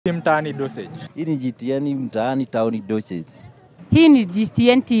Mtaani Dosage. Hii ni GTN Mtaani Town Dosage. Hii ni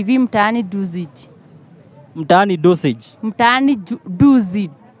GTN TV Mtaani Dosage. Mtaani Dosage. Mtaani Dosage.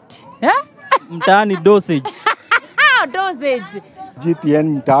 Mtaani Dosage. Dosage. GTN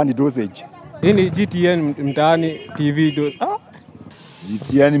Mtaani Dosage. Hii ni GTN Mtaani TV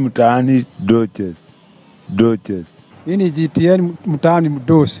GTN Mtaani Dosage. Hii ni GTN Mtaani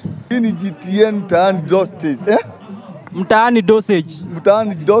Dosage. Hii ni GTN Mtaani Dosage. Mtaani Dosage.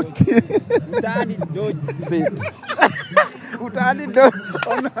 Mtaani Dosage. Mtaani Dosage. Mtaani Dosage.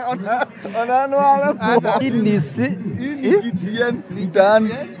 Ona. Hii ni GTN Mtaani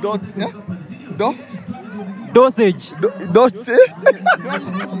Dosage. Dosage.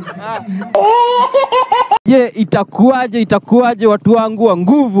 Itakuwaje watu wangu wa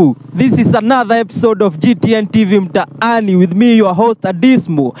nguvu. This is another episode of GTN TV Mtaani with me your host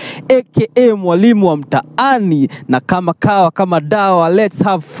Adismo aka mwalimu wa mtaani, na kama kawa kama dawa, let's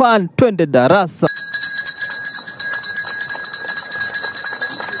have fun, twende darasa.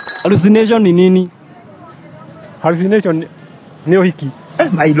 Hallucination ni nini? Hallucination ni hiki.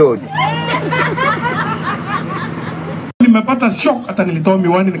 My lord. Nimepata shock hata nilitoa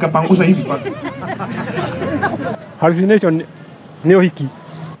miwani nikapanguza hivi kwanza. Hallucination ni hiki.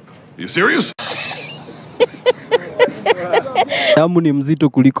 You serious? Damu ni mzito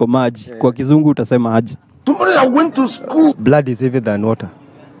kuliko maji. Kwa kizungu utasema aje? I went to school. Blood is heavier than water.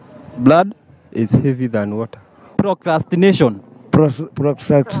 Blood Is heavier than water. procrastination.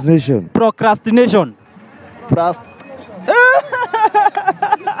 Procrastination. Procrastination.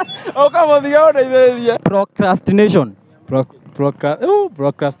 Procrastination.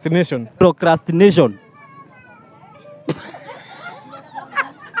 Procrastination. Procrastination.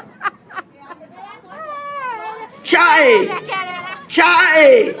 Chai.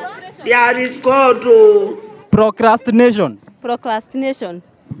 There is God. Procrastination. Procrastination.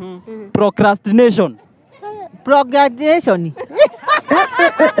 Procrastination. Procrastination.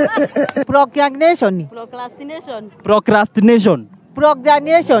 Procrastination. Procrastination. Procrastination.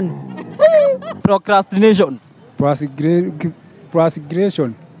 Procrastination. Procrastination.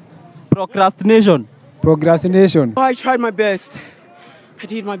 Procrastination. Procrastination. Procrastination. I tried my best. I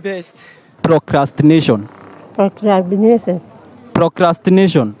did my best. Procrastination. Procrastination.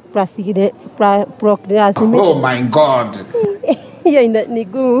 Procrastination. Procrastination. Oh my God. Hiyo ni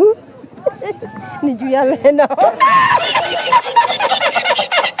gumu. Ni juu ya meno.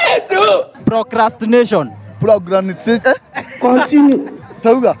 Procrastination. Procrastination. Continue.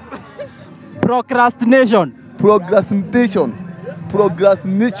 Tauga. Procrastination. Procrastination.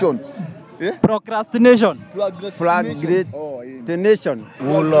 Procrastination. Procrastination. Procrastination.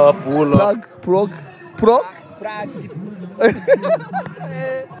 Wool up.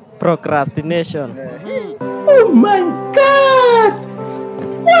 Procrastination. Oh my God.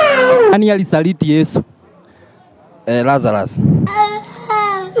 Wow. Nani alisaliti Yesu? Lazarus.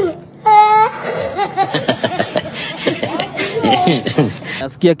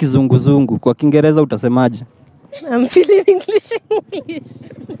 Nasikia kizunguzungu. Kwa Kiingereza utasemaje? I'm feeling English.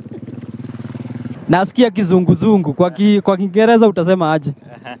 Nasikia kizunguzungu. Kwa Kiingereza utasema aje?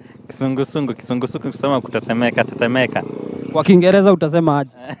 Kisungusungu kusema tetemeka. Kwa Kiingereza utasema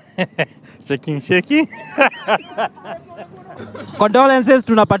aje? Shaking. Condolences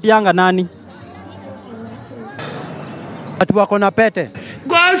tunapatianga nani? Watu wako na pete.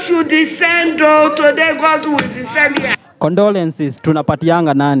 God should descend. Today God will descend here. Condolences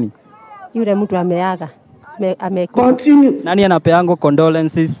tunapatianga nani? Yule mtu ameaga. Continue. Nani anapeanga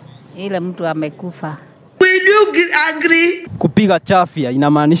condolences? Ile mtu amekufa. Will you agree? Kupiga chafya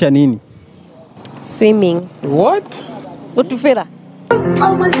inamaanisha nini? Swimming. What? Utufira.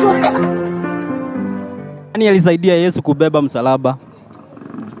 Oh my God. Nani alisaidia Yesu kubeba msalaba?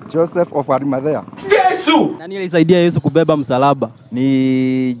 Joseph of Arimathea. Nani alisaidia Yesu kubeba msalaba?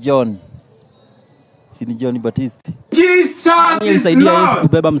 Ni John. Si ni John Baptist. Jesus. Nani alisaidia Yesu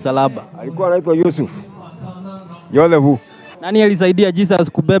kubeba msalaba? Alikuwa anaitwa Yusuf. Yolevu. Nani alisaidia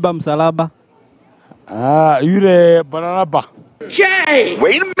Jesus kubeba msalaba? Yule Barnaba. Chai.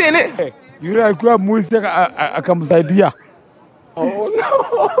 Wait a minute. Yule alikuwa muisi akamsaidia. Oh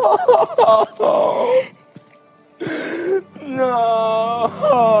no.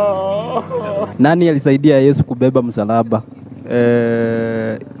 Nani alisaidia Yesu kubeba msalaba?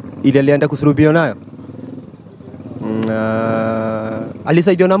 Ile alienda kusulubio nayo.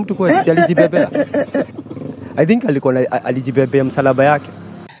 Alisaidiwa na mtu kweli, si alijibebea. I think alijibebea msalaba yake.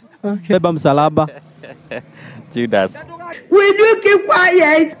 Beba msalaba. Judas. Will you keep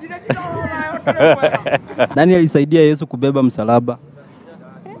quiet? Nani alisaidia Yesu kubeba msalaba?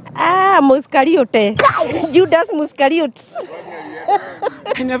 Muscariote. Judas Muscariote.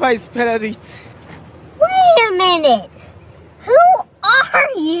 I never spelled it. Wait a minute. Who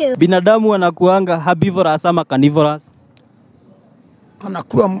are you? Binadamu anakuanga herbivorous ama carnivorous?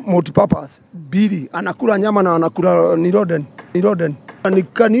 Anakula multipurpose. Bili, anakula nyama na anakula ni rodent. Ni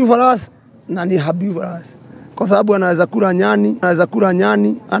carnivorous na ni herbivorous. Kwa sababu anaweza kula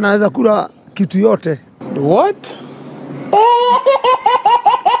nyani, anaweza kula kitu yote. What?